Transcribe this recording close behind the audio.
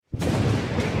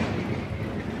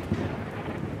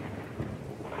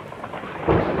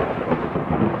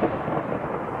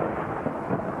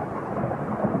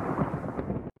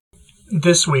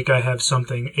This week I have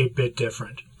something a bit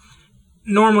different.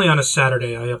 Normally on a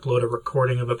Saturday I upload a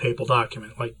recording of a papal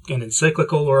document, like an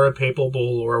encyclical or a papal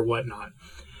bull or whatnot.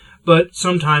 But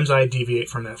sometimes I deviate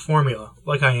from that formula,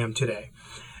 like I am today.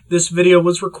 This video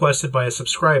was requested by a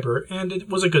subscriber, and it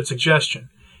was a good suggestion.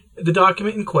 The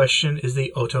document in question is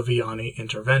the Ottaviani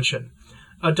Intervention,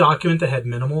 a document that had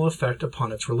minimal effect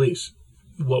upon its release.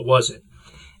 What was it?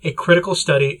 A critical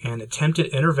study and attempted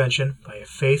intervention by a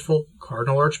faithful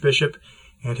Cardinal Archbishop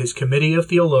and his committee of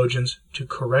theologians to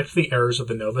correct the errors of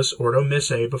the Novus Ordo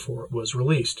Missae before it was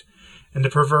released, and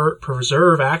to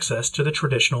preserve access to the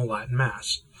traditional Latin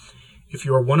Mass. If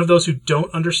you are one of those who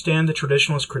don't understand the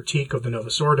traditionalist critique of the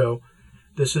Novus Ordo,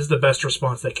 this is the best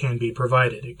response that can be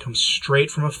provided. It comes straight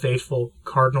from a faithful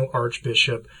Cardinal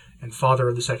Archbishop and father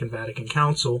of the Second Vatican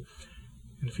Council.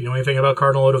 And if you know anything about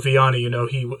Cardinal Ottaviani, you know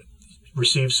he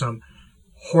received some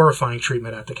horrifying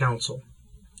treatment at the council.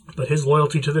 But his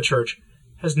loyalty to the Church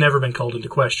has never been called into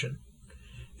question.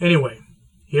 Anyway,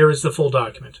 here is the full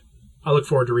document. I look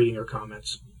forward to reading your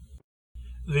comments.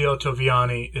 The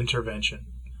Ottaviani Intervention,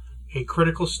 a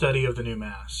critical study of the new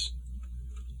Mass.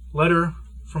 Letter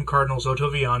from Cardinals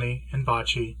Ottaviani and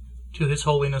Bacci to His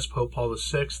Holiness Pope Paul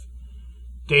VI,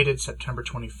 dated September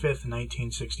 25,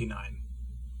 1969.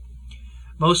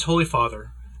 Most Holy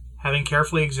Father, having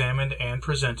carefully examined and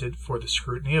presented for the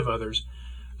scrutiny of others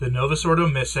the Novus Ordo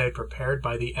Missae prepared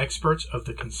by the experts of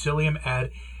the Concilium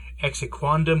ad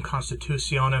Exequandum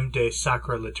Constitutionem de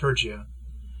Sacra Liturgia,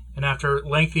 and after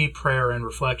lengthy prayer and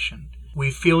reflection, we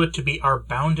feel it to be our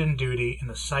bounden duty in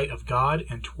the sight of God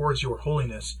and towards your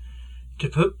holiness to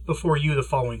put before you the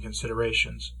following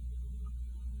considerations.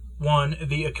 1.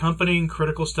 The accompanying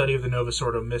critical study of the Novus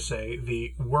Ordo Missae,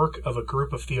 the work of a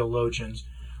group of theologians,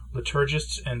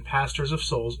 liturgists, and pastors of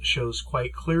souls, shows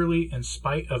quite clearly, in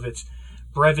spite of its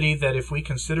brevity, that if we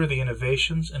consider the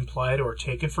innovations implied or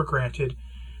taken for granted,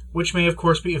 which may of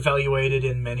course be evaluated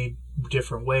in many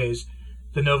different ways,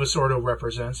 the Novus Ordo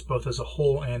represents, both as a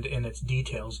whole and in its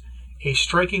details, a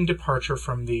striking departure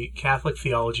from the Catholic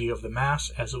theology of the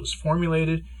Mass as it was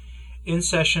formulated in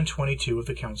Session 22 of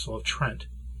the Council of Trent.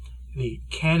 The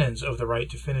canons of the rite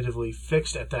definitively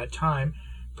fixed at that time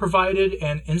provided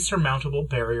an insurmountable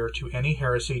barrier to any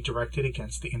heresy directed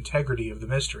against the integrity of the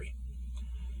mystery.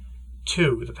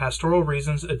 2. The pastoral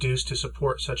reasons adduced to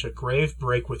support such a grave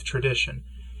break with tradition,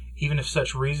 even if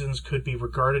such reasons could be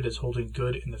regarded as holding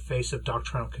good in the face of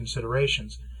doctrinal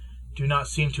considerations, do not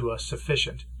seem to us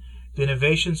sufficient. The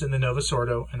innovations in the Novus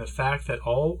Ordo and the fact that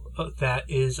all that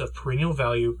is of perennial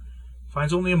value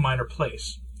finds only a minor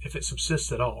place, if it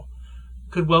subsists at all,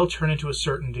 could well turn into a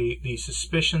certainty the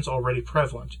suspicions already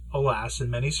prevalent, alas,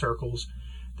 in many circles,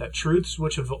 that truths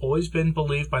which have always been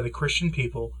believed by the Christian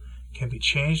people can be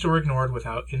changed or ignored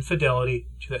without infidelity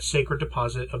to that sacred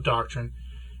deposit of doctrine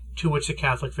to which the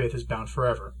Catholic faith is bound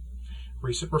forever.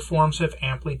 Recent reforms have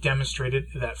amply demonstrated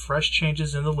that fresh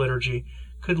changes in the liturgy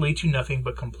could lead to nothing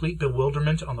but complete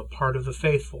bewilderment on the part of the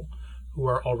faithful, who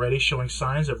are already showing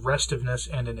signs of restiveness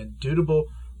and an indubitable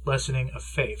lessening of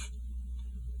faith.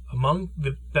 Among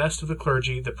the best of the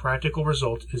clergy, the practical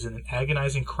result is an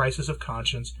agonizing crisis of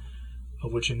conscience,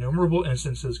 of which innumerable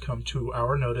instances come to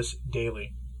our notice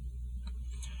daily.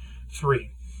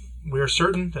 3. We are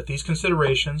certain that these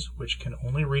considerations, which can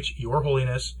only reach your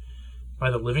holiness by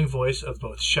the living voice of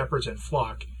both shepherds and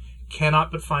flock,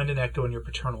 cannot but find an echo in your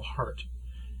paternal heart,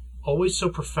 always so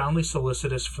profoundly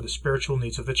solicitous for the spiritual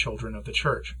needs of the children of the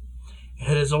Church.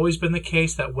 It has always been the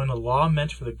case that when a law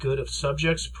meant for the good of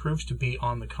subjects proves to be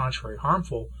on the contrary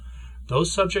harmful,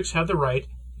 those subjects have the right,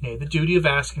 nay, the duty of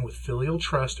asking with filial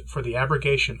trust for the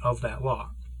abrogation of that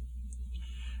law.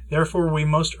 Therefore we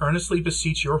most earnestly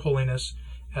beseech your holiness,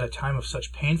 at a time of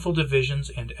such painful divisions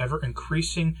and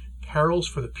ever-increasing perils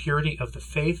for the purity of the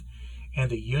faith and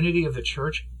the unity of the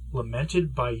Church,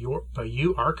 lamented by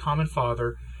you, our common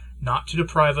Father, not to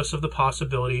deprive us of the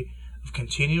possibility of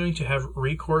continuing to have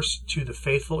recourse to the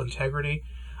faithful integrity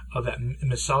of that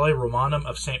Missale Romanum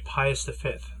of St. Pius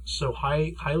V, so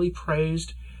highly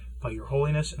praised by your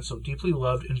holiness and so deeply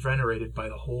loved and venerated by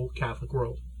the whole Catholic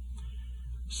world.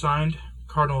 Signed,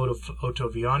 Cardinal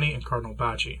Ottaviani and Cardinal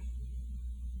Bacci.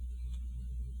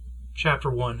 Chapter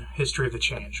 1, History of the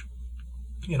Change.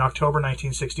 In October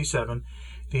 1967,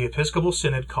 the Episcopal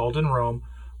Synod called in Rome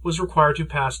was required to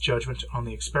pass judgment on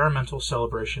the experimental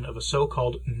celebration of a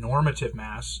so-called normative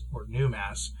Mass, or new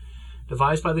Mass,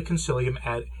 devised by the Concilium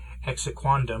ad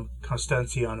Exequandum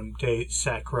Constitutionem de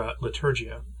Sacra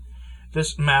Liturgia.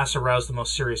 This Mass aroused the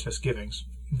most serious misgivings.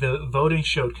 The voting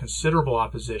showed considerable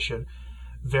opposition,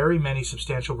 very many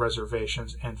substantial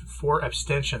reservations, and 4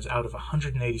 abstentions out of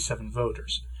 187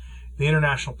 voters. The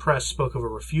international press spoke of a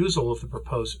refusal of the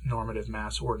proposed normative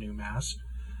Mass or new Mass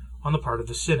on the part of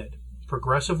the Synod.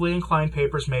 Progressively inclined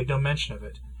papers made no mention of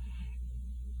it.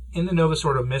 In the Novus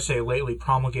Ordo Missae lately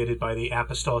promulgated by the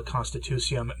Apostolic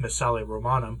Constitutium Missale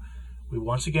Romanum, we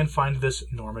once again find this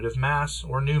normative Mass,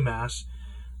 or new Mass,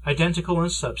 identical in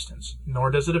substance, nor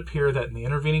does it appear that in the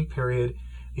intervening period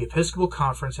the Episcopal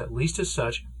Conference, at least as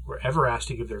such, were ever asked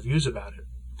to give their views about it.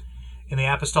 In the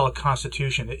Apostolic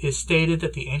Constitution, it is stated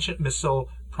that the ancient Missal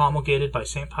promulgated by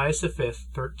St. Pius V,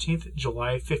 13th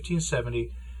July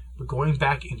 1570, but going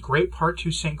back in great part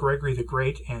to St. Gregory the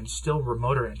Great and still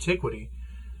remoter antiquity,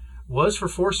 was for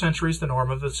 4 centuries the norm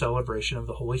of the celebration of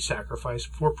the Holy Sacrifice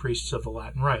for priests of the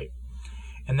Latin Rite,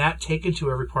 and that, taken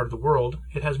to every part of the world,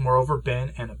 it has moreover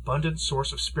been an abundant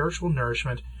source of spiritual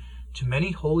nourishment to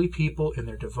many holy people in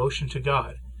their devotion to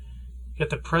God. Yet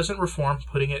the present reform,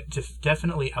 putting it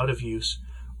definitely out of use,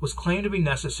 was claimed to be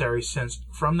necessary since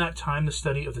from that time the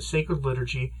study of the sacred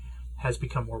liturgy has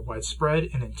become more widespread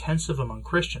and intensive among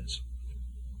Christians.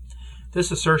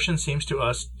 This assertion seems to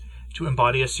us to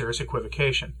embody a serious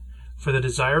equivocation, for the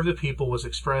desire of the people was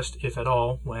expressed, if at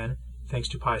all, when, thanks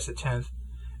to Pius X,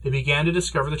 they began to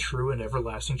discover the true and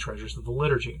everlasting treasures of the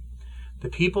liturgy. The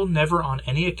people never on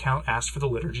any account asked for the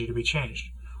liturgy to be changed,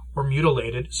 or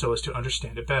mutilated so as to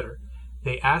understand it better.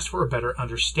 They asked for a better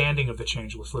understanding of the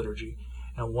changeless liturgy,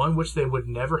 and one which they would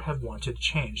never have wanted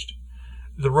changed.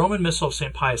 The Roman Missal of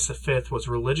St. Pius V was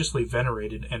religiously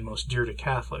venerated and most dear to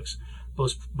Catholics,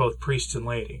 both priests and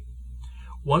laity.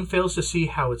 One fails to see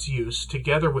how its use,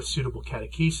 together with suitable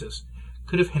catechesis,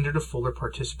 could have hindered a fuller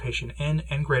participation in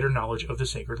and greater knowledge of the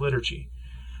sacred liturgy,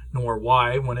 nor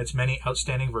why, when its many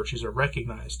outstanding virtues are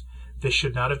recognized, this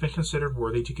should not have been considered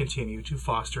worthy to continue to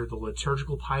foster the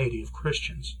liturgical piety of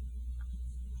Christians.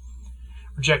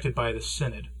 Rejected by the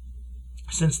Synod.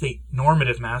 Since the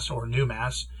normative Mass, or new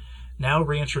Mass, now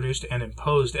reintroduced and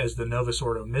imposed as the Novus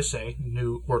Ordo Missae,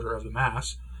 new order of the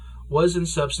Mass, was in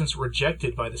substance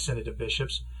rejected by the Synod of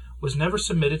Bishops, was never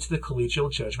submitted to the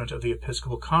collegial judgment of the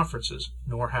Episcopal Conferences,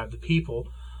 nor have the people,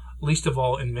 least of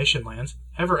all in mission lands,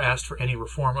 ever asked for any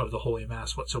reform of the Holy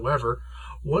Mass whatsoever,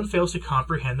 one fails to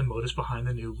comprehend the motives behind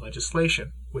the new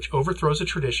legislation, which overthrows a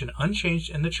tradition unchanged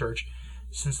in the Church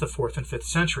since the 4th and 5th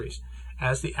centuries,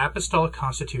 as the Apostolic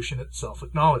Constitution itself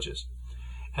acknowledges.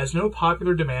 As no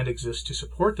popular demand exists to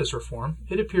support this reform,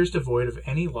 it appears devoid of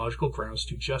any logical grounds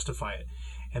to justify it,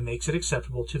 and makes it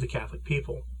acceptable to the Catholic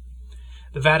people.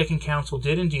 The Vatican Council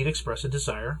did indeed express a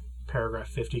desire, paragraph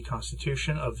 50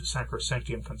 Constitution of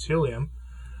Sacrosanctum Concilium,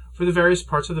 for the various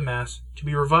parts of the Mass to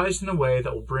be revised in a way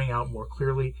that will bring out more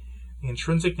clearly the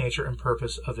intrinsic nature and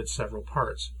purpose of its several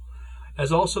parts,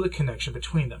 as also the connection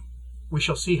between them. We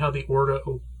shall see how the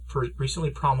Ordo recently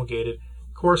promulgated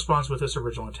corresponds with this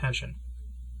original intention.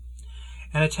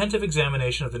 An attentive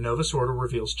examination of the Novus Ordo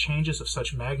reveals changes of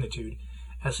such magnitude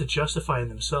as to justify in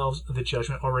themselves the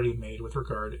judgment already made with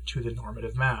regard to the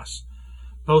normative Mass.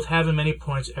 Both have in many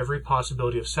points every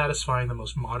possibility of satisfying the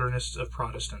most modernists of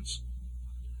Protestants.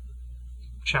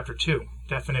 Chapter 2.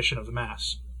 Definition of the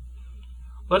Mass.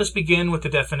 Let us begin with the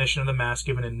definition of the Mass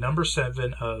given in number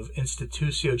 7 of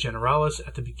Institutio Generalis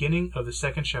at the beginning of the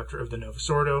 2nd chapter of the Novus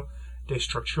Ordo de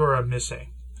Structura Missae.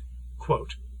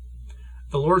 Quote,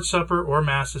 "The Lord's Supper or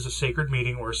Mass is a sacred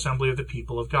meeting or assembly of the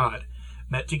people of God,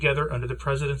 met together under the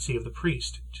presidency of the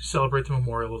priest, to celebrate the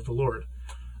memorial of the Lord.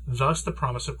 Thus the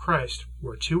promise of Christ,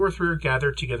 where 2 or 3 are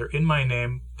gathered together in my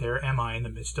name, there am I in the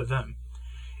midst of them,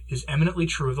 is eminently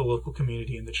true of the local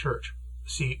community in the Church."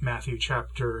 See Matthew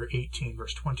chapter 18,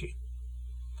 verse 20.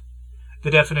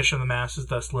 The definition of the Mass is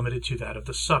thus limited to that of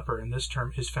the supper, and this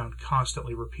term is found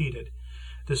constantly repeated.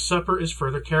 This supper is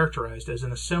further characterized as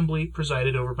an assembly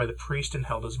presided over by the priest and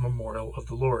held as a memorial of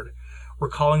the Lord,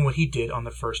 recalling what he did on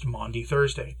the first Maundy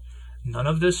Thursday. None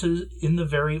of this in the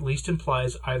very least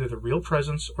implies either the real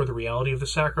presence or the reality of the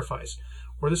sacrifice,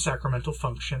 or the sacramental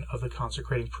function of the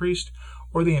consecrating priest,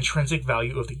 or the intrinsic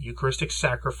value of the Eucharistic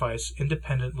sacrifice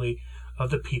independently of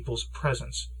the people's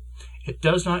presence. It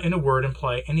does not, in a word,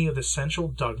 imply any of the essential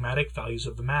dogmatic values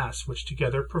of the Mass, which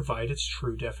together provide its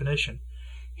true definition.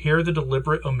 Here the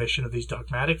deliberate omission of these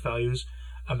dogmatic values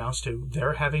amounts to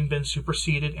their having been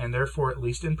superseded, and therefore, at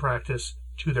least in practice,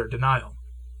 to their denial.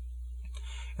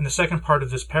 In the second part of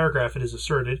this paragraph it is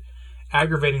asserted,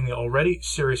 aggravating the already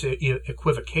serious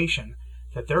equivocation,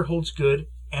 that there holds good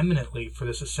eminently for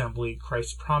this assembly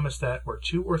Christ's promise that where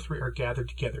 2 or 3 are gathered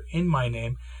together in my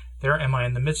name, there am I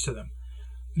in the midst of them.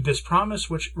 This promise,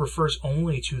 which refers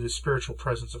only to the spiritual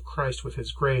presence of Christ with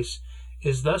his grace,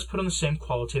 is thus put on the same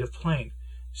qualitative plane,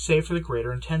 save for the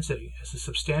greater intensity, as the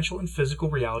substantial and physical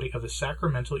reality of the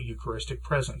sacramental Eucharistic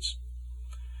presence.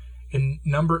 In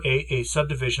number 8, a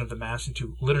subdivision of the Mass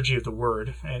into Liturgy of the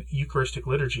Word and Eucharistic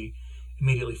Liturgy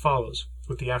immediately follows,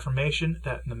 with the affirmation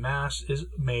that in the Mass is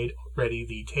made ready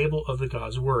the table of the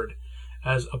God's Word,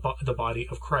 as the body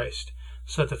of Christ,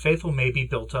 so that the faithful may be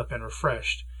built up and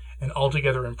refreshed, and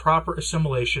altogether in proper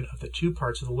assimilation of the two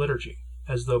parts of the liturgy,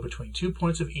 as though between 2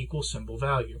 points of equal symbol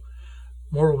value.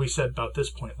 More will be said about this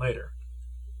point later.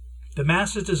 The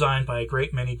Mass is designed by a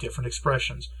great many different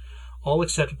expressions, all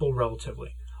acceptable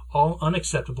relatively, all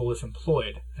unacceptable if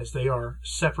employed, as they are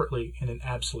separately in an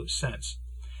absolute sense.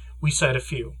 We cite a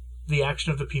few: the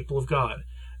action of the people of God,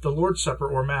 the Lord's Supper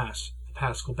or Mass, the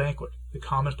Paschal Banquet, the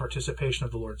common participation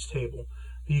of the Lord's table,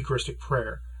 the Eucharistic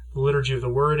prayer, the Liturgy of the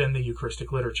Word, and the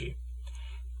Eucharistic Liturgy.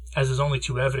 As is only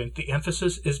too evident, the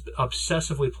emphasis is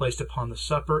obsessively placed upon the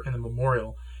supper and the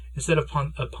memorial, instead of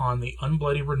upon the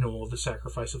unbloody renewal of the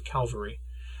sacrifice of Calvary.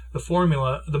 The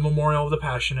formula, the memorial of the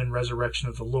Passion and Resurrection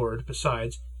of the Lord,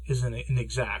 besides, is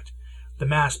inexact, the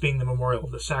Mass being the memorial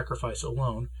of the sacrifice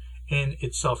alone, in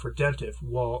itself redemptive,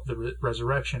 while the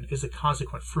resurrection is the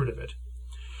consequent fruit of it.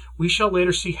 We shall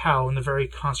later see how, in the very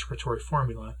consecratory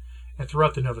formula, and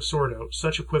throughout the Novus Ordo,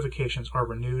 such equivocations are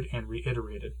renewed and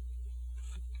reiterated.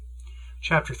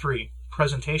 Chapter 3.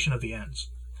 Presentation of the Ends.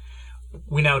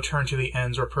 We now turn to the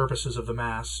ends or purposes of the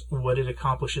Mass, what it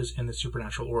accomplishes in the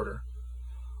supernatural order.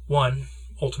 1.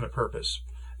 Ultimate purpose.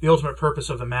 The ultimate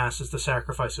purpose of the Mass is the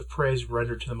sacrifice of praise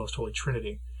rendered to the Most Holy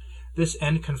Trinity. This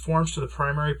end conforms to the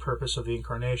primary purpose of the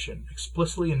Incarnation,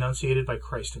 explicitly enunciated by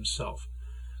Christ himself.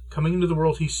 Coming into the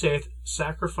world, he saith,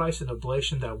 Sacrifice and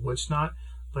oblation thou wouldst not,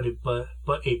 but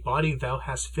a body thou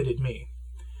hast fitted me.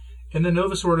 In the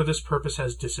Novus Ordo, this purpose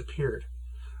has disappeared.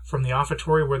 From the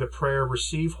offertory where the prayer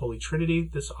Receive Holy Trinity,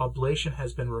 this oblation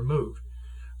has been removed.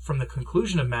 From the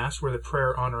conclusion of Mass, where the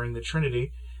prayer honoring the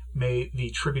Trinity, May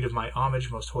the tribute of my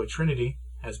homage, Most Holy Trinity,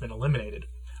 has been eliminated.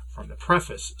 From the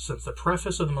preface, since the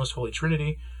preface of the Most Holy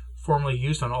Trinity, formerly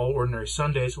used on all ordinary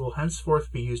Sundays, will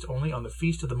henceforth be used only on the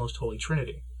Feast of the Most Holy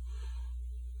Trinity.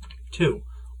 2.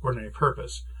 Ordinary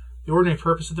purpose. The ordinary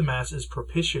purpose of the Mass is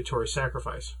propitiatory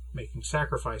sacrifice, making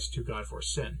sacrifice to God for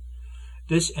sin.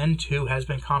 This end, too, has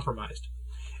been compromised.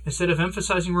 Instead of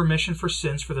emphasizing remission for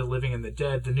sins for the living and the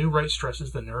dead, the new rite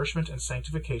stresses the nourishment and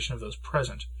sanctification of those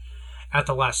present. At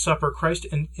the Last Supper, Christ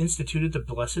instituted the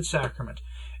Blessed Sacrament,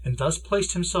 and thus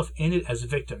placed himself in it as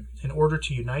victim, in order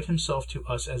to unite himself to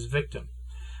us as victim.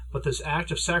 But this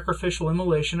act of sacrificial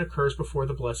immolation occurs before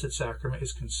the Blessed Sacrament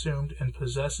is consumed, and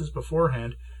possesses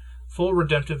beforehand full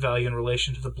redemptive value in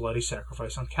relation to the bloody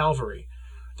sacrifice on Calvary.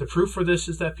 The proof for this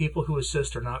is that people who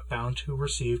assist are not bound to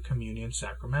receive communion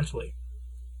sacramentally.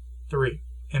 3.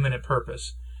 Immanent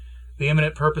purpose. The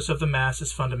immanent purpose of the Mass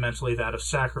is fundamentally that of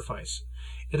sacrifice.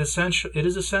 It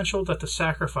is essential that the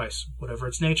sacrifice, whatever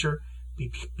its nature,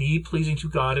 be pleasing to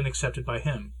God and accepted by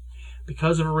him.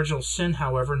 Because of original sin,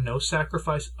 however, no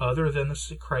sacrifice other than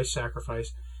the Christ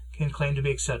sacrifice can claim to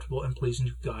be acceptable and pleasing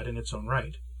to God in its own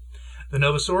right. The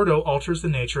Novus Ordo alters the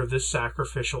nature of this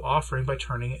sacrificial offering by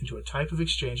turning it into a type of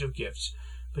exchange of gifts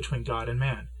between God and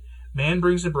man. Man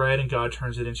brings the bread, and God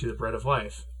turns it into the bread of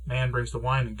life. Man brings the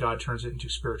wine, and God turns it into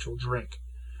spiritual drink.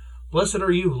 Blessed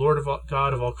are you, Lord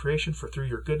God of all creation, for through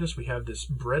your goodness we have this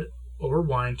bread or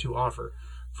wine to offer,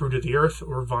 fruit of the earth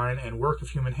or vine and work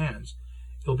of human hands.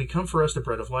 It will become for us the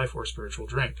bread of life or spiritual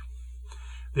drink.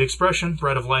 The expression,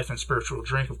 bread of life and spiritual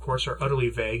drink, of course, are utterly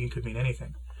vague and could mean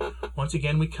anything. Once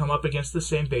again, we come up against the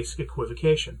same basic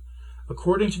equivocation.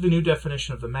 According to the new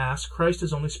definition of the Mass, Christ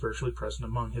is only spiritually present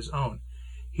among his own.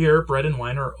 Here, bread and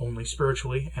wine are only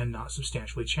spiritually and not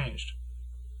substantially changed.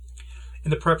 In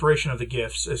the preparation of the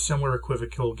gifts, a similar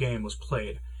equivocal game was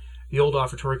played. The old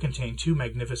offertory contained two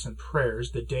magnificent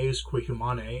prayers, the Deus qui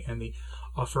humanae and the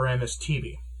Offeremus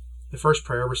tibi. The first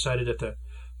prayer, recited at the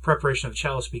preparation of the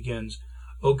chalice, begins,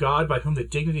 O God, by whom the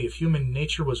dignity of human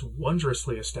nature was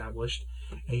wondrously established,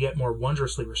 and yet more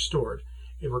wondrously restored.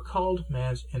 It recalled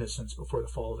man's innocence before the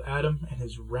fall of Adam and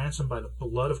his ransom by the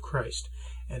blood of Christ,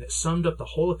 and it summed up the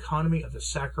whole economy of the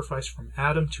sacrifice from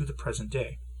Adam to the present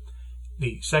day.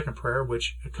 The second prayer,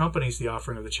 which accompanies the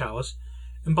offering of the chalice,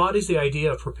 embodies the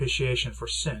idea of propitiation for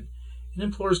sin. It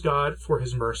implores God for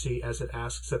his mercy, as it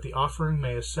asks that the offering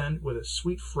may ascend with a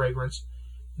sweet fragrance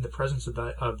in the presence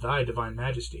of thy divine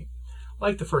majesty.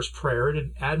 Like the first prayer,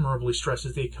 it admirably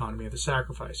stresses the economy of the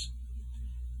sacrifice.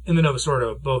 In the Novus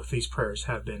Ordo, both these prayers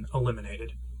have been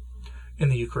eliminated. In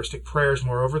the Eucharistic prayers,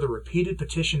 moreover, the repeated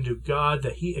petition to God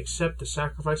that he accept the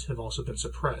sacrifice have also been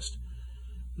suppressed.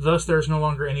 Thus, there is no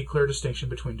longer any clear distinction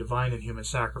between divine and human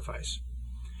sacrifice.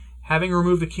 Having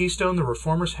removed the keystone, the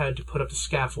Reformers had to put up the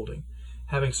scaffolding.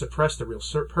 Having suppressed the real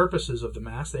purposes of the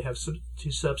Mass, they have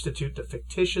to substitute the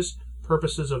fictitious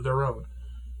purposes of their own.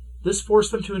 This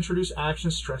forced them to introduce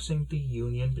actions stressing the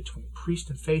union between priest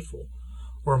and faithful,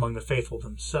 or among the faithful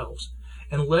themselves,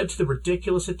 and led to the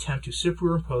ridiculous attempt to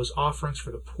superimpose offerings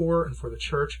for the poor and for the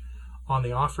Church on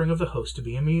the offering of the host to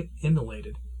be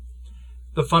immolated.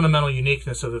 The fundamental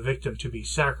uniqueness of the victim to be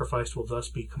sacrificed will thus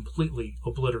be completely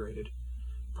obliterated.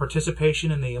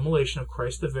 Participation in the immolation of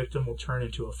Christ the victim will turn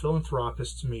into a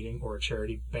philanthropist's meeting or a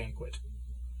charity banquet.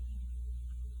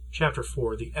 Chapter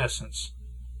 4. The Essence.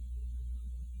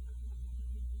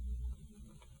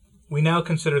 We now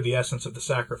consider the essence of the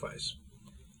sacrifice.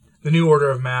 The new order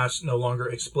of Mass no longer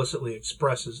explicitly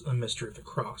expresses the mystery of the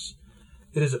cross.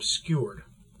 It is obscured,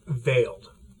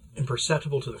 veiled,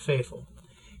 imperceptible to the faithful.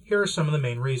 Here are some of the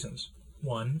main reasons.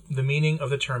 1. The meaning of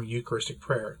the term Eucharistic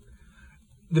prayer.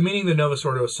 The meaning the Novus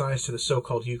Ordo assigns to the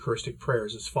so-called Eucharistic prayer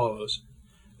is as follows.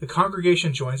 The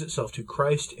congregation joins itself to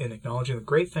Christ in acknowledging the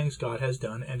great things God has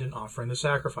done and in offering the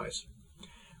sacrifice.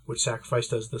 Which sacrifice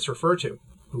does this refer to?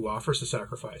 Who offers the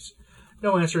sacrifice?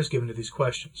 No answer is given to these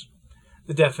questions.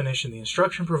 The definition the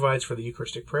instruction provides for the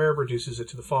Eucharistic prayer reduces it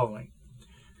to the following.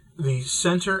 The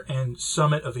center and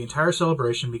summit of the entire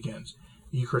celebration begins.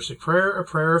 The Eucharistic prayer, a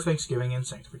prayer of thanksgiving and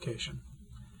sanctification.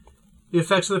 The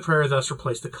effects of the prayer thus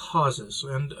replace the causes,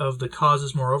 and of the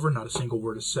causes, moreover, not a single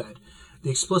word is said. The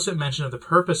explicit mention of the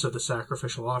purpose of the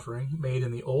sacrificial offering, made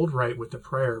in the old rite with the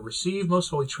prayer, Receive, Most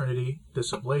Holy Trinity,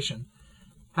 this oblation,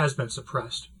 has been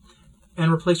suppressed,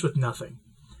 and replaced with nothing.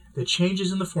 The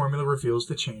changes in the formula reveals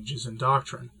the changes in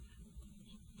doctrine.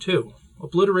 2.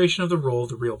 Obliteration of the role of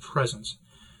the real presence.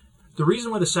 The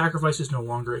reason why the sacrifice is no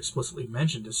longer explicitly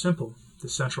mentioned is simple. The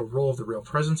central role of the real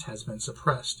presence has been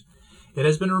suppressed. It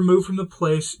has been removed from the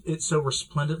place it so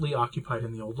resplendently occupied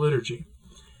in the old liturgy.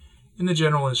 In the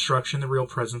general instruction, the real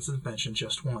presence is mentioned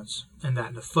just once, and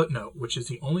that in a footnote, which is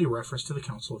the only reference to the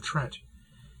Council of Trent.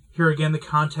 Here again the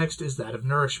context is that of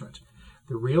nourishment.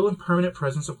 The real and permanent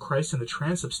presence of Christ in the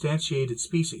transubstantiated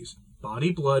species,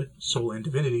 body, blood, soul, and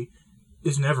divinity,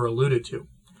 is never alluded to.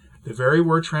 The very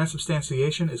word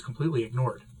transubstantiation is completely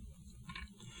ignored.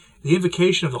 The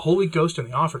invocation of the Holy Ghost in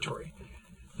the offertory,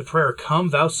 the prayer, Come,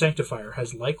 Thou Sanctifier,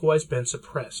 has likewise been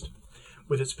suppressed,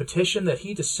 with its petition that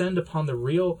he descend upon the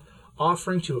real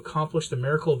offering to accomplish the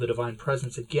miracle of the divine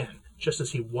presence again, just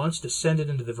as he once descended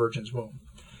into the Virgin's womb.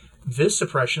 This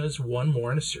suppression is one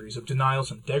more in a series of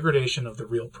denials and degradation of the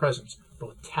real presence,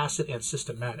 both tacit and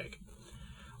systematic.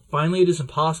 Finally, it is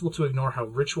impossible to ignore how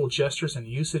ritual gestures and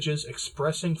usages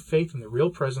expressing faith in the real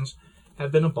presence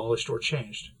have been abolished or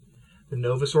changed. The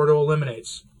Novus Ordo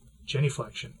eliminates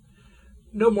genuflection.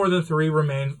 No more than 3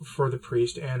 remain for the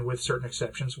priest, and with certain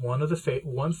exceptions, one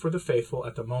for the faithful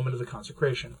at the moment of the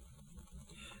consecration.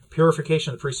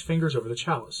 Purification of the priest's fingers over the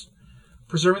chalice.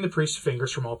 Preserving the priest's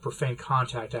fingers from all profane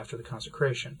contact after the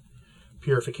consecration.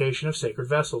 Purification of sacred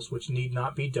vessels, which need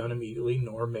not be done immediately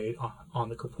nor made on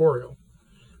the corporeal.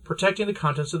 Protecting the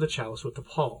contents of the chalice with the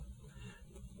pall.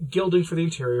 Gilding for the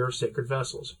interior of sacred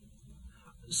vessels.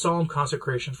 Solemn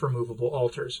consecration for movable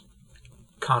altars.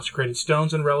 Consecrated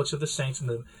stones and relics of the saints in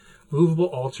the movable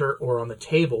altar or on the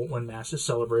table when Mass is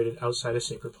celebrated outside a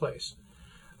sacred place.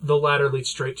 The latter leads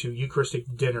straight to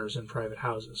Eucharistic dinners in private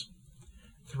houses.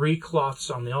 3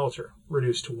 cloths on the altar,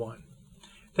 reduced to 1.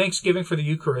 Thanksgiving for the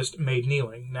Eucharist made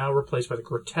kneeling, now replaced by the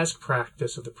grotesque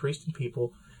practice of the priest and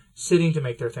people sitting to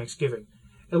make their thanksgiving,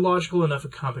 a logical enough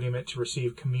accompaniment to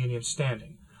receive communion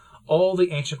standing. All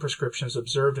the ancient prescriptions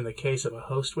observed in the case of a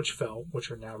host which fell,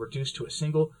 which are now reduced to a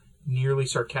single, nearly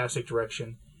sarcastic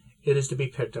direction, it is to be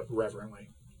picked up reverently.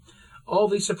 All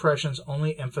these suppressions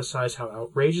only emphasize how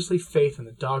outrageously faith in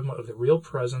the dogma of the real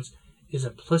presence is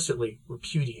implicitly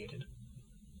repudiated.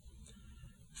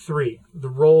 3. The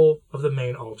role of the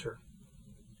main altar.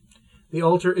 The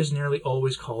altar is nearly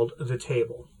always called the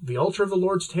table, the altar of the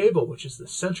Lord's table, which is the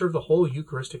center of the whole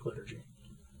Eucharistic liturgy.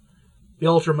 The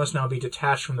altar must now be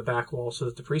detached from the back wall so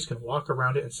that the priest can walk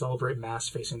around it and celebrate Mass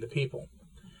facing the people.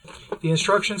 The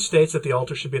instruction states that the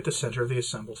altar should be at the center of the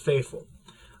assembled faithful,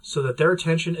 so that their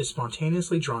attention is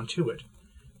spontaneously drawn to it.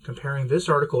 Comparing this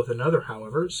article with another,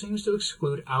 however, seems to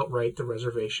exclude outright the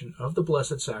reservation of the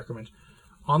Blessed Sacrament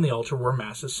on the altar where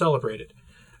Mass is celebrated.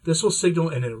 This will signal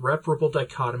an irreparable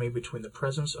dichotomy between the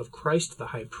presence of Christ the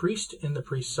High Priest in the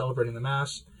priest celebrating the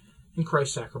Mass and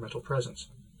Christ's sacramental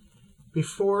presence.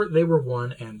 Before, they were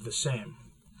one and the same.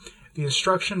 The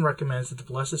instruction recommends that the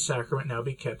Blessed Sacrament now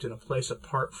be kept in a place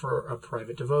apart for a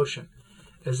private devotion,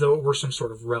 as though it were some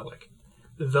sort of relic.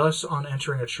 Thus, on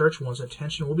entering a church, one's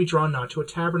attention will be drawn not to a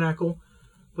tabernacle,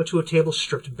 but to a table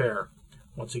stripped bare.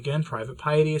 Once again, private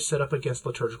piety is set up against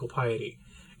liturgical piety,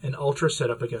 and altar set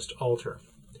up against altar.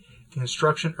 The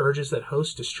instruction urges that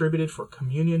hosts distributed for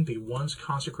communion be ones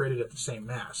consecrated at the same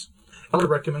Mass. The elder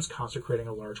recommends consecrating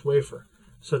a large wafer,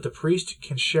 so that the priest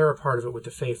can share a part of it with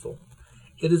the faithful.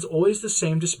 It is always the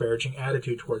same disparaging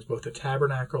attitude towards both the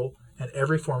tabernacle and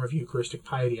every form of Eucharistic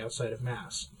piety outside of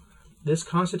Mass. This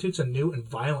constitutes a new and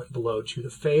violent blow to the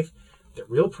faith that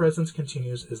real presence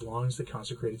continues as long as the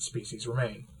consecrated species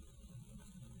remain.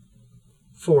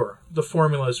 4. The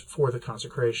formulas for the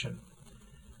consecration.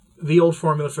 The old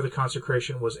formula for the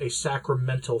consecration was a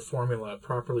sacramental formula,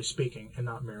 properly speaking, and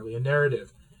not merely a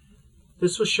narrative.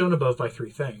 This was shown above by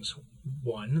 3 things.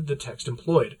 1. The text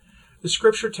employed. The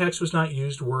scripture text was not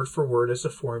used word for word as a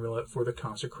formula for the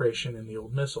consecration in the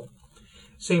Old Missal.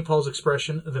 St. Paul's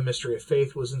expression, the mystery of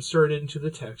faith, was inserted into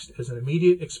the text as an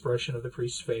immediate expression of the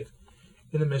priest's faith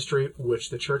in the mystery which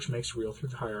the Church makes real through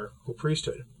the hierarchical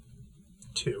priesthood.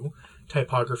 2.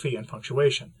 Typography and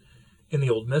punctuation. In the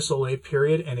Old Missal, a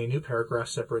period and a new paragraph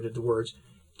separated the words,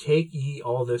 "Take ye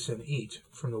all this and eat,"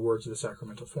 from the words of the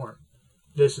sacramental form.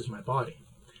 "This is my body."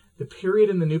 The period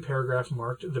in the new paragraph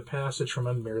marked the passage from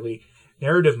a merely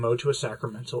narrative mode to a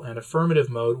sacramental and affirmative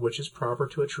mode which is proper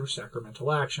to a true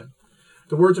sacramental action.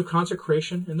 The words of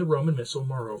consecration in the Roman Missal,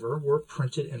 moreover, were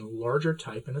printed in larger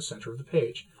type in the center of the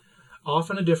page.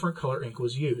 Often a different color ink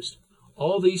was used.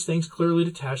 All these things clearly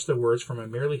detach the words from a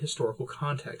merely historical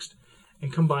context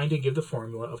and combine to give the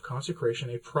formula of consecration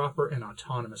a proper and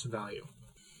autonomous value.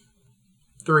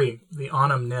 3. The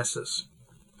anamnesis.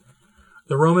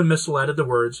 The Roman Missal added the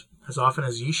words, "As often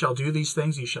as ye shall do these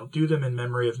things, ye shall do them in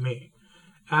memory of me,"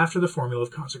 after the formula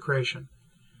of consecration.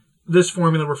 This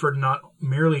formula referred not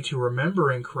merely to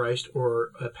remembering Christ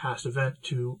or a past event,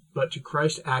 but to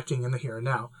Christ acting in the here and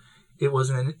now. It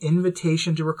was an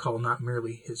invitation to recall not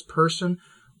merely his person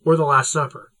or the Last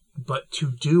Supper, but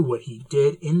to do what he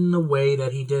did in the way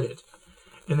that he did it.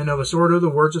 In the Novus Ordo, the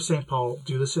words of St. Paul,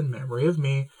 "Do this in memory of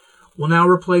me," will now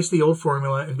replace the old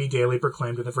formula and be daily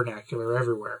proclaimed in the vernacular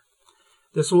everywhere.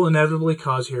 This will inevitably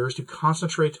cause hearers to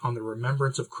concentrate on the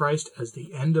remembrance of Christ as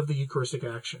the end of the Eucharistic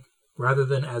action, rather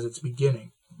than as its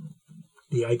beginning.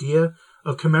 The idea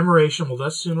of commemoration will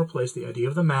thus soon replace the idea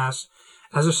of the Mass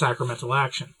as a sacramental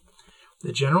action.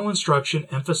 The general instruction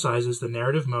emphasizes the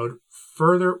narrative mode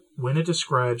further when it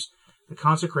describes the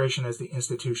consecration as the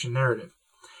institution narrative,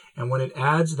 and when it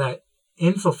adds that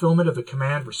in fulfillment of the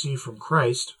command received from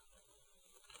Christ,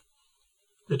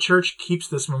 the Church keeps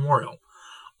this memorial.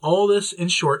 All this, in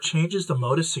short, changes the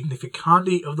modus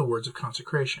significandi of the words of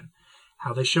consecration,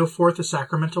 how they show forth the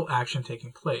sacramental action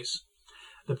taking place.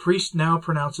 The priest now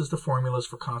pronounces the formulas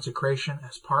for consecration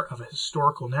as part of a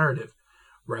historical narrative,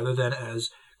 rather than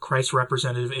as Christ's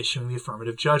representative issuing the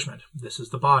affirmative judgment. This is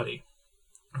the body.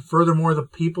 And furthermore, the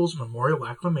people's memorial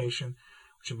acclamation,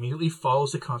 which immediately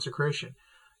follows the consecration,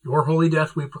 "Your holy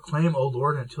death we proclaim, O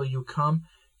Lord, until you come,"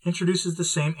 introduces the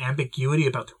same ambiguity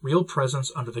about the real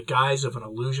presence under the guise of an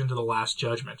allusion to the last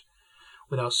judgment.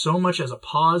 Without so much as a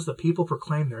pause, the people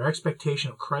proclaim their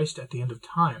expectation of Christ at the end of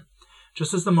time,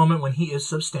 just as the moment when he is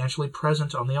substantially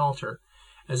present on the altar,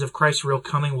 as if Christ's real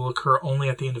coming will occur only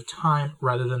at the end of time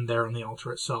rather than there on the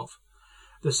altar itself.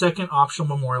 The second optional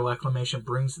memorial acclamation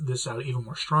brings this out even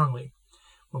more strongly.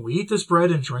 "When we eat this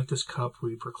bread and drink this cup,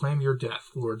 we proclaim your death,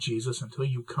 Lord Jesus, until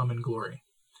you come in glory."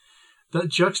 The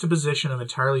juxtaposition of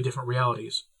entirely different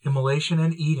realities, immolation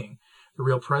and eating, the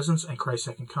real presence and Christ's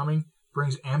second coming,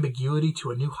 brings ambiguity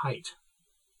to a new height.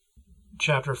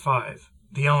 Chapter 5.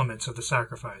 The elements of the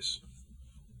sacrifice.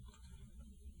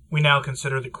 We now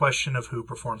consider the question of who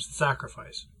performs the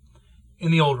sacrifice.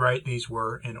 In the old rite, these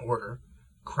were, in order,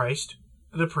 Christ,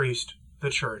 the priest, the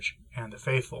Church, and the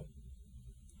faithful.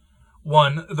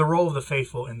 1. The role of the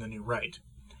faithful in the new rite.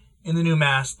 In the new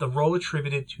Mass, the role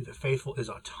attributed to the faithful is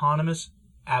autonomous,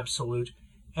 absolute,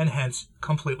 and hence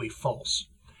completely false.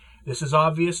 This is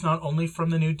obvious not only from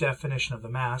the new definition of the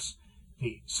Mass,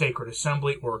 the sacred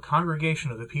assembly or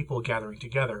congregation of the people gathering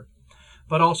together,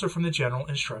 but also from the general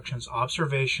instructions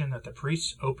observation that the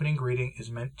priest's opening greeting is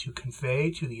meant to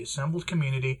convey to the assembled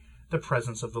community the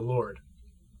presence of the Lord.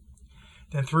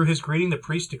 Then through his greeting, the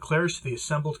priest declares to the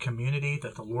assembled community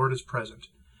that the Lord is present.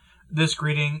 This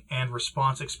greeting and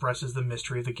response expresses the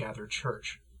mystery of the gathered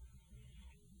church.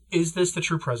 Is this the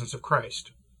true presence of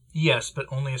Christ? Yes, but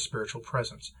only a spiritual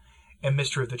presence. A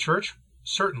mystery of the church?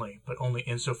 Certainly, but only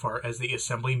insofar as the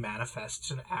assembly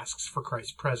manifests and asks for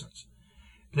Christ's presence.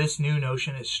 This new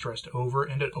notion is stressed over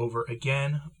and over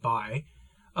again by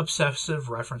obsessive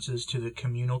references to the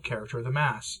communal character of the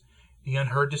Mass, the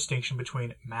unheard distinction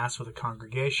between Mass with a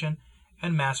congregation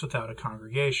and Mass without a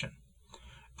congregation,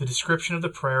 the description of the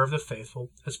prayer of the faithful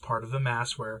as part of the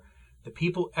Mass where The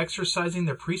people exercising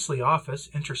their priestly office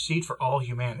intercede for all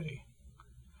humanity.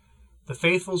 The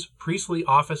faithful's priestly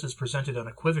office is presented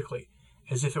unequivocally,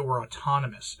 as if it were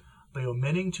autonomous, by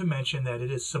omitting to mention that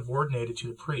it is subordinated to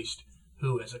the priest,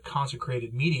 who, as a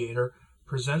consecrated mediator,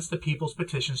 presents the people's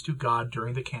petitions to God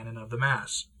during the canon of the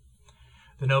Mass.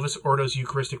 The Novus Ordo's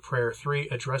Eucharistic Prayer 3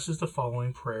 addresses the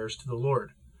following prayers to the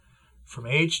Lord. From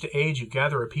age to age you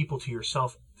gather a people to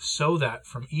yourself, so that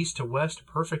from east to west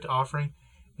perfect offering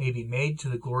may be made to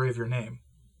the glory of your name.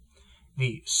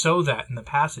 The "so that" in the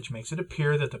passage makes it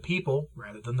appear that the people,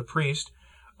 rather than the priest,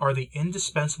 are the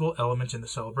indispensable element in the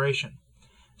celebration.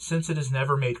 Since it is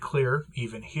never made clear,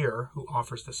 even here, who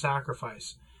offers the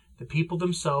sacrifice, the people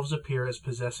themselves appear as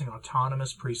possessing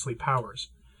autonomous priestly powers.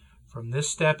 From this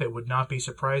step it would not be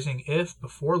surprising if,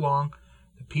 before long,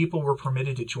 the people were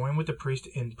permitted to join with the priest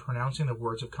in pronouncing the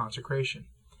words of consecration.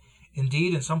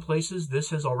 Indeed, in some places this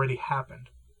has already happened.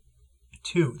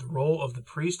 2. The role of the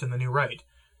priest in the new rite.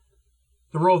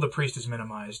 The role of the priest is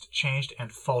minimized, changed,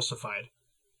 and falsified.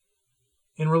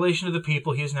 In relation to the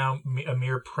people, he is now a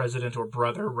mere president or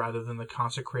brother rather than the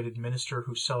consecrated minister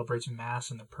who celebrates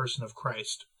Mass in the person of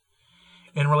Christ.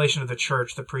 In relation to the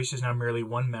Church, the priest is now merely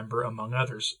one member among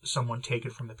others, someone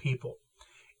taken from the people.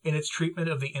 In its treatment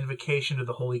of the invocation to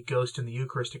the Holy Ghost in the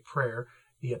Eucharistic prayer,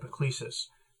 the epiclesis,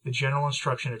 the general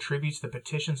instruction attributes the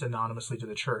petitions anonymously to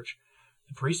the Church.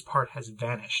 The priest's part has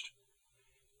vanished.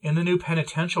 In the new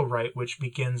penitential rite which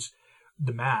begins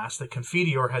the Mass, the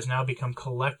Confiteor has now become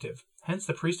collective. Hence,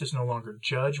 the priest is no longer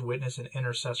judge, witness, and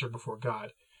intercessor before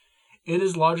God. It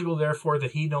is logical, therefore,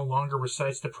 that he no longer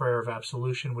recites the prayer of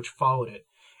absolution which followed it,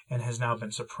 and has now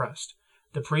been suppressed.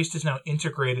 The priest is now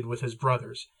integrated with his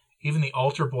brothers. Even the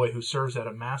altar boy who serves at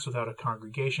a Mass without a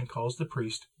congregation calls the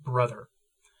priest brother.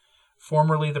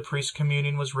 Formerly, the priest's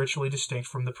communion was ritually distinct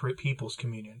from the people's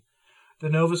communion. The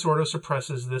Novus Ordo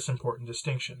suppresses this important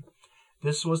distinction.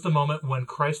 This was the moment when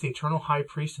Christ, the eternal high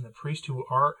priest, and the priest who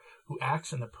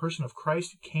acts in the person of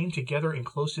Christ came together in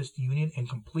closest union and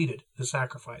completed the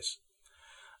sacrifice.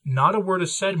 Not a word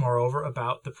is said, moreover,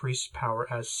 about the priest's power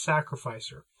as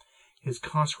sacrificer, his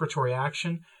consecratory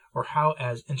action, or how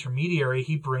as intermediary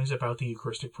he brings about the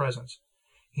Eucharistic presence.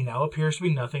 He now appears to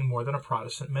be nothing more than a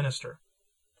Protestant minister.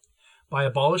 By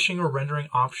abolishing or rendering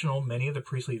optional many of the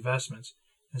priestly vestments,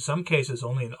 in some cases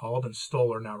only an alb and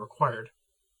stole are now required.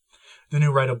 The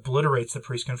new rite obliterates the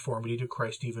priest's conformity to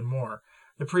Christ even more.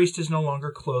 The priest is no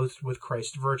longer clothed with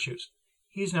Christ's virtues.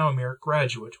 He is now a mere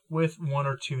graduate, with one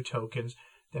or two tokens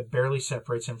that barely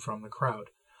separates him from the crowd.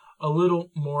 A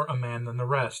little more a man than the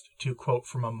rest, to quote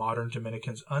from a modern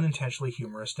Dominican's unintentionally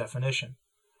humorous definition.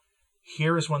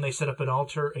 Here is when they set up an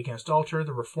altar against altar,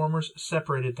 the Reformers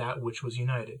separated that which was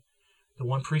united, the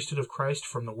one priesthood of Christ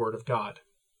from the Word of God.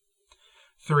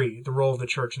 3. The role of the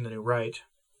Church in the new rite.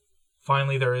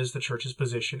 Finally, there is the Church's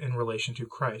position in relation to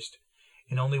Christ.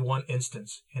 In only one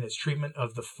instance, in its treatment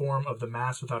of the form of the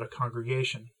Mass without a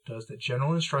congregation, does the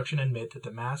general instruction admit that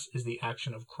the Mass is the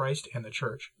action of Christ and the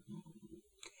Church.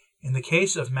 In the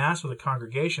case of Mass with a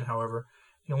congregation, however,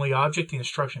 the only object the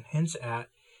instruction hints at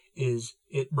is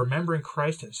it remembering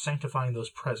Christ and sanctifying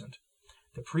those present.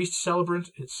 The priest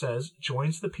celebrant, it says,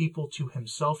 joins the people to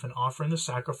himself in offering the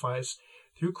sacrifice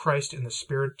through Christ in the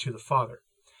Spirit to the Father.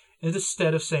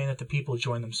 Instead of saying that the people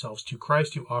join themselves to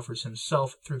Christ who offers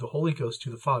himself through the Holy Ghost to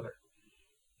the Father.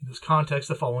 In this context,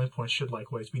 the following points should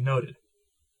likewise be noted.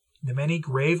 The many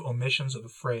grave omissions of the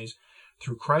phrase,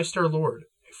 through Christ our Lord,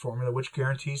 a formula which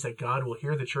guarantees that God will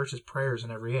hear the Church's prayers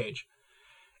in every age.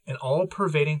 An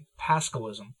all-pervading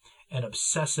Paschalism, an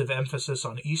obsessive emphasis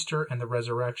on Easter and the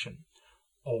resurrection,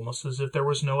 almost as if there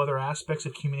was no other aspects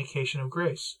of communication of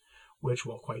grace, which,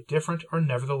 while quite different, are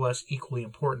nevertheless equally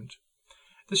important.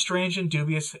 The strange and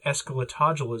dubious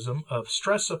eschatologism of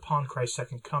stress upon Christ's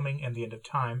second coming and the end of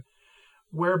time,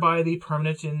 whereby the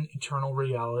permanent and eternal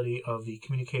reality of the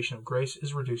communication of grace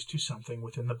is reduced to something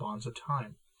within the bonds of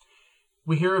time.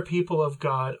 We hear a people of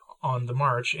God on the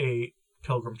march, a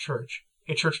pilgrim church,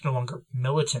 a church no longer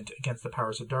militant against the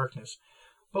powers of darkness,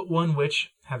 but one which,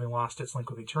 having lost its link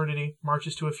with eternity,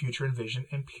 marches to a future envisioned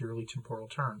in purely temporal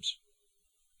terms.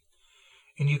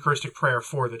 In Eucharistic prayer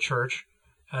for the Church,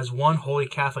 as one holy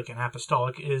Catholic and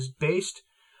Apostolic, is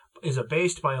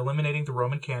abased by eliminating the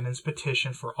Roman Canon's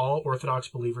petition for all Orthodox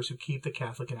believers who keep the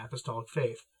Catholic and Apostolic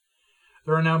faith.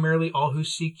 There are now merely all who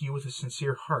seek you with a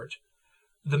sincere heart.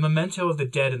 The memento of the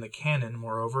dead in the canon,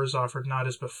 moreover, is offered not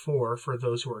as before for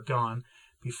those who are gone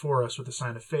before us with the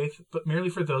sign of faith, but merely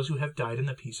for those who have died in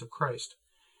the peace of Christ.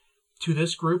 To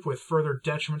this group, with further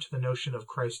detriment to the notion of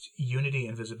Christ's unity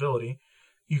and visibility,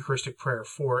 Eucharistic prayer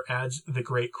 4 adds the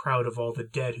great crowd of all the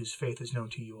dead whose faith is known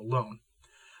to you alone.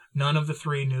 None of the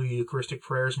three new Eucharistic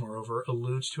prayers, moreover,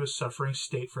 alludes to a suffering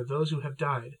state for those who have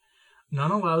died.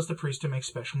 None allows the priest to make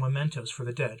special mementos for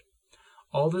the dead.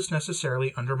 All this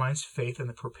necessarily undermines faith in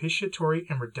the propitiatory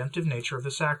and redemptive nature of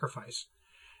the sacrifice.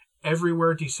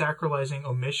 Everywhere desacralizing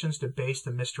omissions debase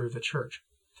the mystery of the Church.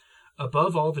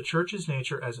 Above all, the Church's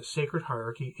nature as a sacred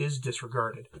hierarchy is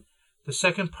disregarded. The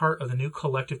second part of the new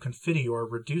collective Confiteor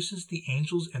reduces the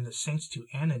angels and the saints to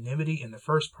anonymity in the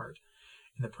first part.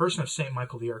 In the person of St.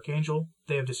 Michael the Archangel,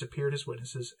 they have disappeared as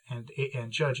witnesses and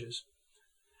judges.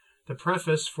 The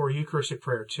preface for Eucharistic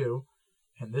Prayer 2,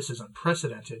 and this is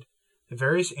unprecedented, the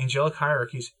various angelic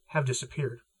hierarchies have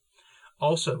disappeared.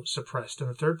 Also suppressed in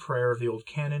the third prayer of the Old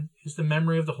Canon is the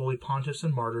memory of the holy pontiffs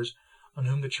and martyrs on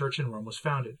whom the Church in Rome was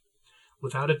founded.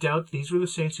 Without a doubt, these were the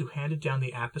saints who handed down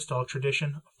the apostolic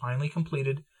tradition, finally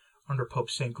completed under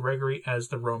Pope St. Gregory as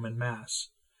the Roman Mass.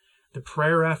 The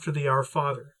prayer after the Our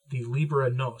Father, the Libera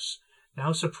Nos,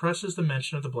 now suppresses the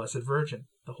mention of the Blessed Virgin,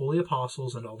 the holy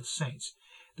apostles, and all the saints.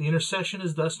 The intercession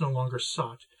is thus no longer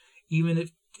sought, even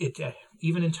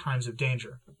in times of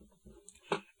danger.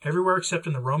 Everywhere except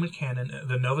in the Roman canon,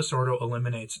 the Novus Ordo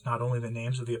eliminates not only the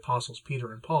names of the apostles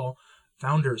Peter and Paul,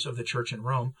 founders of the Church in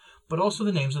Rome, but also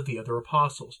the names of the other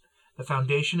apostles, the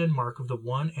foundation and mark of the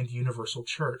one and universal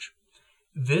Church.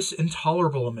 This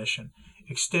intolerable omission,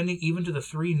 extending even to the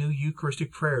three new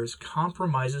Eucharistic prayers,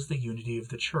 compromises the unity of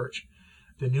the Church.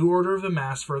 The new order of the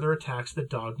Mass further attacks the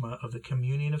dogma of the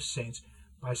communion of saints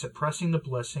by suppressing the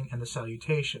blessing and the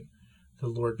salutation, "The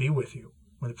Lord be with you,"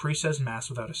 when the priest says Mass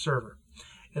without a server.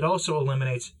 It also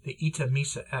eliminates the ita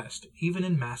missa est, even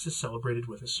in Masses celebrated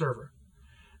with a server.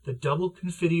 The double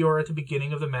Confiteor at the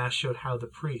beginning of the Mass showed how the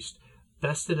priest,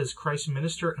 vested as Christ's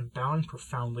minister and bowing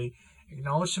profoundly,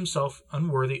 acknowledged himself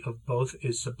unworthy of both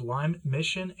his sublime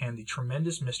mission and the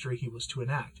tremendous mystery he was to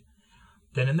enact.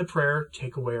 Then in the prayer,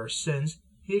 "Take away our sins,"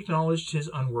 he acknowledged his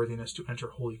unworthiness to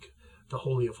enter the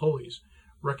Holy of Holies,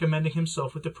 recommending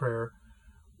himself with the prayer,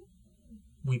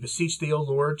 "We beseech thee, O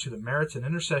Lord, to the merits and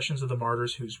intercessions of the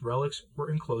martyrs whose relics were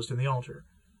enclosed in the altar."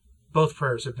 Both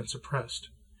prayers have been suppressed.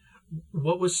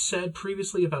 What was said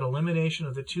previously about elimination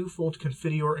of the twofold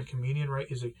Confiteor and communion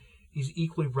rite is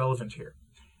equally relevant here.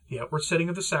 The outward setting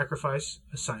of the sacrifice,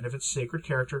 a sign of its sacred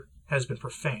character, has been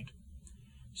profaned.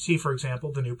 See, for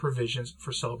example, the new provisions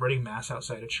for celebrating Mass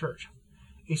outside a church.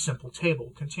 A simple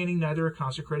table, containing neither a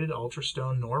consecrated altar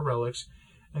stone nor relics,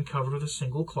 and covered with a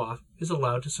single cloth, is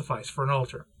allowed to suffice for an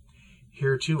altar.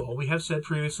 Here, too, all we have said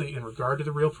previously in regard to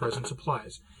the real presence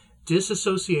applies.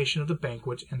 Disassociation of the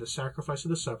banquet and the sacrifice of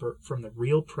the supper from the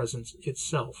real presence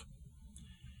itself.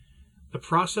 The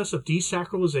process of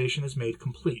desacralization is made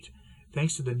complete,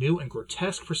 thanks to the new and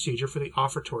grotesque procedure for the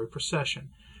offertory procession,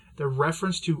 the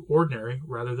reference to ordinary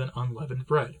rather than unleavened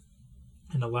bread,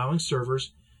 and allowing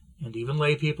servers, and even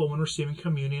lay people when receiving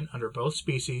communion under both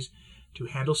species, to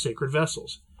handle sacred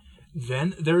vessels.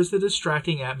 Then there is the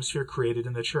distracting atmosphere created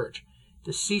in the Church,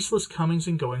 the ceaseless comings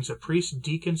and goings of priest,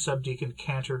 deacon, subdeacon,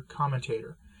 cantor,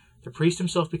 commentator. The priest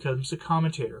himself becomes a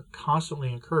commentator,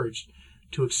 constantly encouraged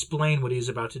to explain what he is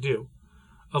about to do.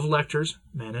 Of lectors,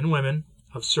 men and women,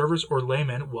 of servers or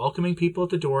laymen welcoming people at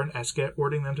the door and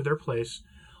escorting them to their place,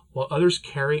 while others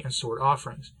carry and sort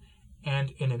offerings.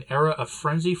 And in an era of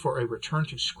frenzy for a return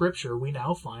to Scripture, we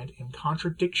now find, in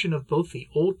contradiction of both the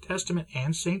Old Testament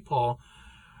and St. Paul,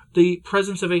 the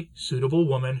presence of a suitable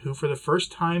woman who, for the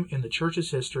first time in the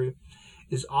Church's history,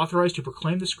 is authorized to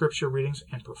proclaim the Scripture readings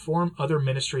and perform other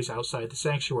ministries outside the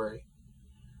sanctuary.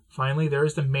 Finally, there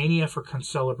is the mania for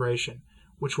concelebration,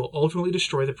 which will ultimately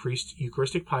destroy the priest's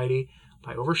Eucharistic piety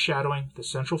by overshadowing the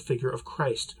central figure of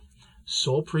Christ,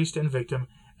 sole priest and victim,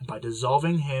 and by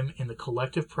dissolving him in the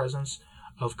collective presence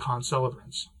of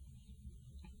concelebrants.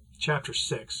 Chapter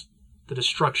 6. The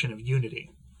Destruction of Unity.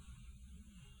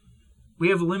 We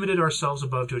have limited ourselves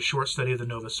above to a short study of the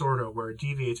Novus Ordo, where it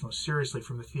deviates most seriously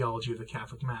from the theology of the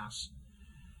Catholic Mass.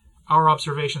 Our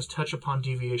observations touch upon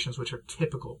deviations which are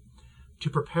typical. To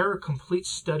prepare a complete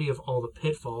study of all the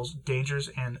pitfalls,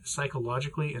 dangers, and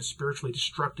psychologically and spiritually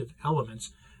destructive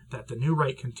elements that the new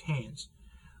rite contains,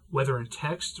 whether in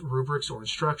text, rubrics, or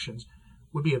instructions,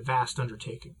 would be a vast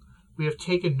undertaking. We have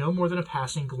taken no more than a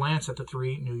passing glance at the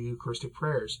three new Eucharistic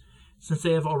prayers, since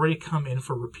they have already come in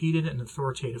for repeated and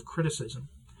authoritative criticism.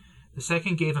 The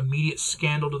second gave immediate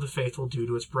scandal to the faithful due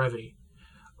to its brevity.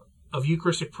 Of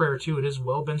Eucharistic prayer, too, it has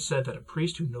well been said that a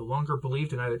priest who no longer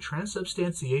believed in either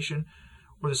transubstantiation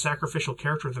or the sacrificial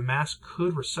character of the Mass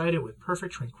could recite it with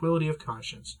perfect tranquility of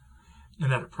conscience,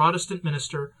 and that a Protestant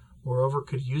minister, moreover,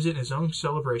 could use it in his own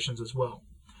celebrations as well.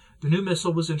 The new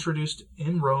Missal was introduced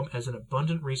in Rome as an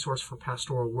abundant resource for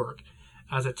pastoral work,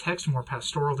 as a text more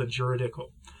pastoral than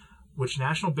juridical. which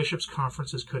national bishops'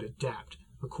 conferences could adapt,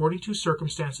 according to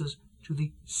circumstances, to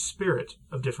the spirit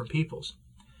of different peoples.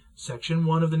 Section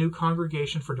 1 of the new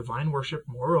Congregation for Divine Worship,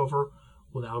 moreover,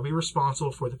 will now be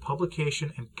responsible for the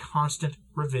publication and constant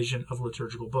revision of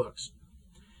liturgical books.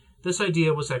 This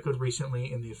idea was echoed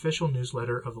recently in the official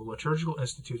newsletter of the Liturgical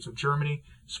Institutes of Germany,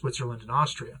 Switzerland, and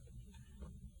Austria.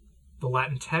 The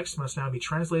Latin text must now be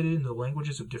translated into the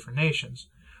languages of different nations.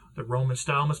 The Roman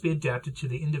style must be adapted to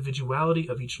the individuality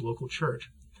of each local church.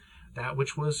 That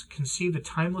which was conceived a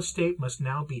timeless state must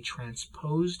now be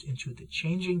transposed into the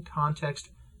changing context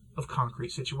of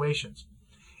concrete situations,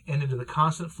 and into the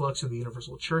constant flux of the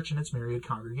universal church and its myriad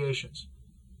congregations.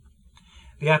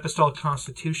 The Apostolic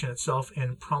Constitution itself,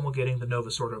 in promulgating the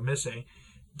Novus Ordo Missae,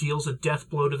 deals a death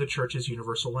blow to the Church's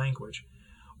universal language,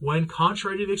 when,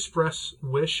 contrary to the express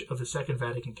wish of the Second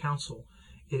Vatican Council,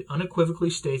 it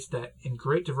unequivocally states that, in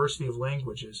great diversity of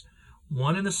languages,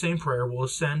 one and the same prayer will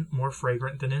ascend more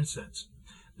fragrant than incense.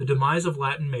 The demise of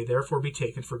Latin may therefore be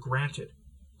taken for granted.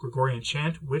 Gregorian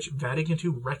chant, which Vatican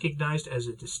II recognized as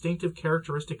a distinctive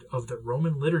characteristic of the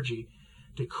Roman liturgy,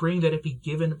 decreeing that it be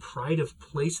given pride of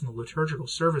place in the liturgical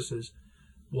services,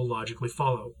 will logically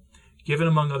follow, given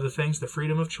among other things the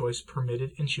freedom of choice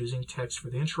permitted in choosing texts for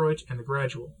the introit and the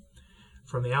gradual.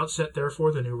 From the outset,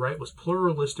 therefore, the new rite was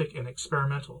pluralistic and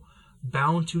experimental,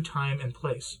 bound to time and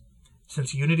place.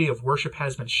 Since unity of worship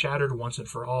has been shattered once and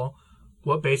for all,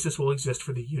 what basis will exist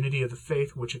for the unity of the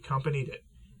faith which accompanied it,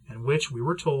 and which, we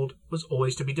were told, was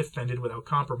always to be defended without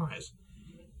compromise?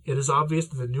 It is obvious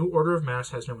that the new order of Mass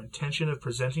has no intention of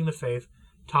presenting the faith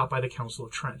taught by the Council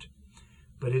of Trent.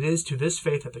 But it is to this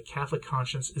faith that the Catholic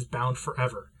conscience is bound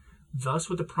forever. Thus,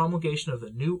 with the promulgation of the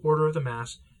new order of the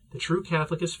Mass, the true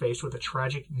Catholic is faced with a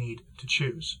tragic need to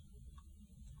choose.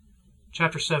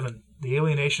 Chapter 7. The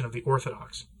Alienation of the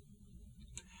Orthodox.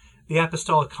 The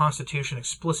Apostolic Constitution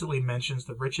explicitly mentions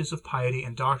the riches of piety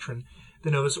and doctrine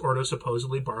the Novus Ordo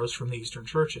supposedly borrows from the Eastern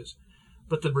churches,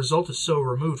 but the result is so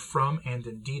removed from, and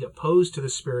indeed opposed to, the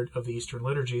spirit of the Eastern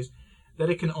liturgies, that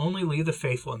it can only leave the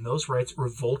faithful in those rites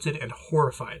revolted and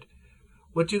horrified.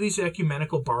 What do these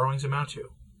ecumenical borrowings amount to?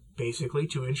 Basically,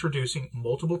 to introducing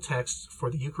multiple texts for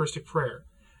the Eucharistic prayer,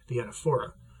 the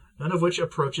anaphora, none of which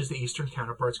approaches the Eastern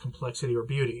counterpart's complexity or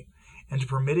beauty, and to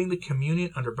permitting the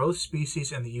communion under both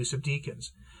species and the use of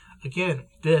deacons. Again,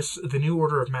 this, the new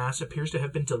order of Mass, appears to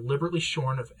have been deliberately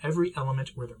shorn of every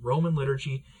element where the Roman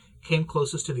liturgy came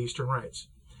closest to the Eastern rites.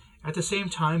 At the same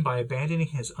time, by abandoning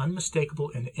his unmistakable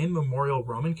and immemorial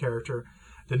Roman character,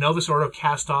 the Novus Ordo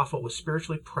cast off what was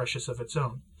spiritually precious of its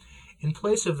own. In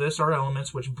place of this are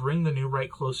elements which bring the new rite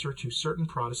closer to certain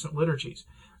Protestant liturgies,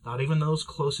 not even those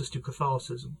closest to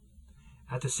Catholicism.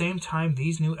 At the same time,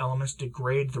 these new elements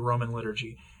degrade the Roman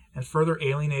liturgy, and further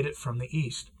alienate it from the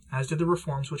East, as did the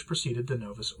reforms which preceded the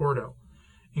Novus Ordo.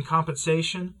 In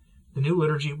compensation, the new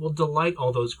liturgy will delight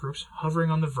all those groups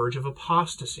hovering on the verge of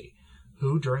apostasy,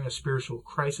 who, during a spiritual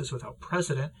crisis without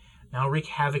precedent, now wreak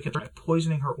havoc by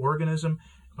poisoning her organism,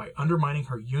 by undermining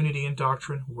her unity in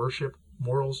doctrine, worship,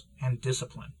 morals, and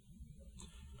discipline.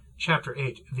 Chapter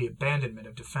 8. The Abandonment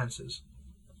of Defenses.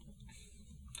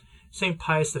 St.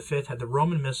 Pius V had the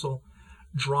Roman Missal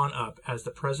drawn up, as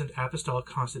the present Apostolic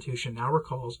Constitution now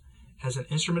recalls, as an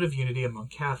instrument of unity among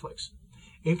Catholics.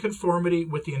 In conformity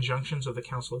with the injunctions of the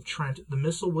Council of Trent, the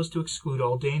Missal was to exclude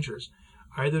all dangers,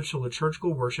 either to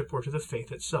liturgical worship or to the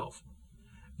faith itself,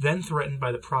 then threatened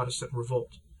by the Protestant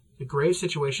revolt. The grave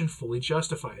situation fully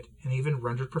justified, and even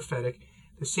rendered prophetic,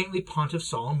 the saintly pontiff's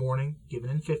solemn warning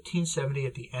given in 1570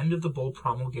 at the end of the bull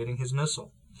promulgating his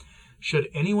Missal. Should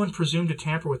anyone presume to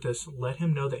tamper with this, let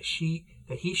him know that he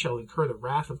shall incur the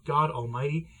wrath of God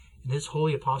Almighty and his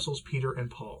holy apostles Peter and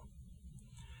Paul.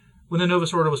 When the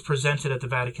Novus Ordo was presented at the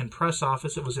Vatican Press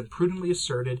Office, it was imprudently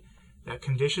asserted that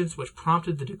conditions which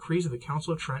prompted the decrees of the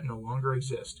Council of Trent no longer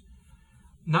exist.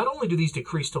 Not only do these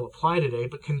decrees still apply today,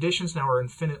 but conditions now are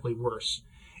infinitely worse.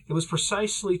 It was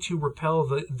precisely to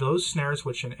repel those snares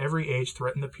which in every age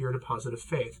threaten the pure deposit of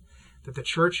faith, that the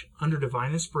Church, under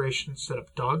divine inspiration, set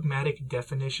up dogmatic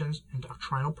definitions and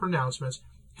doctrinal pronouncements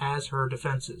as her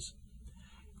defenses.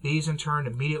 These, in turn,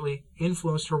 immediately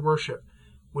influenced her worship,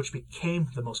 which became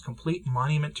the most complete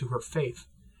monument to her faith.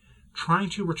 Trying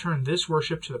to return this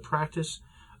worship to the practice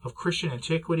of Christian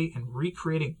antiquity and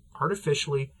recreating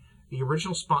artificially the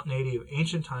original spontaneity of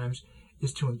ancient times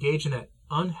is to engage in that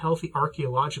unhealthy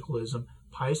archaeologicalism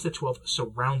Pius XII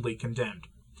so roundly condemned.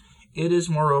 It is,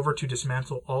 moreover, to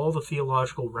dismantle all the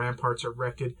theological ramparts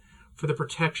erected for the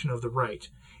protection of the rite,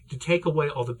 to take away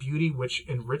all the beauty which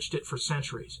enriched it for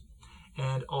centuries,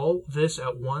 and all this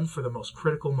at one for the most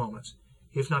critical moments,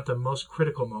 if not the most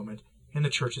critical moment, in the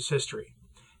Church's history.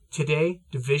 Today,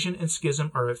 division and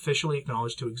schism are officially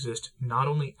acknowledged to exist not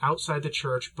only outside the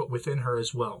Church, but within her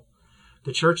as well.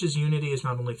 The Church's unity is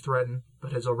not only threatened,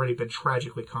 but has already been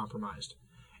tragically compromised.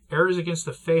 Errors against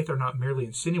the faith are not merely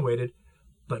insinuated,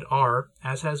 but are,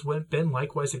 as has been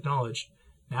likewise acknowledged,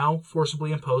 now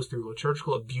forcibly imposed through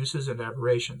liturgical abuses and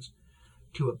aberrations.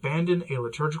 To abandon a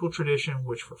liturgical tradition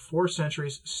which for 4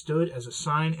 centuries stood as a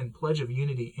sign and pledge of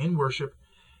unity in worship,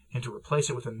 and to replace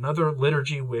it with another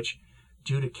liturgy which,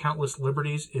 due to countless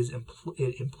liberties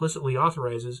it implicitly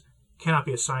authorizes, cannot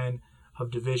be a sign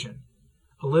of division.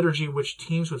 A liturgy which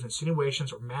teems with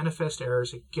insinuations or manifest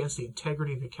errors against the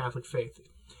integrity of the Catholic faith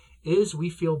is, we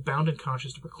feel bound and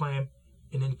conscious to proclaim,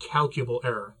 an incalculable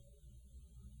error.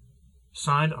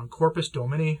 Signed on Corpus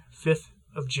Domini, 5th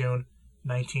of June,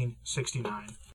 1969.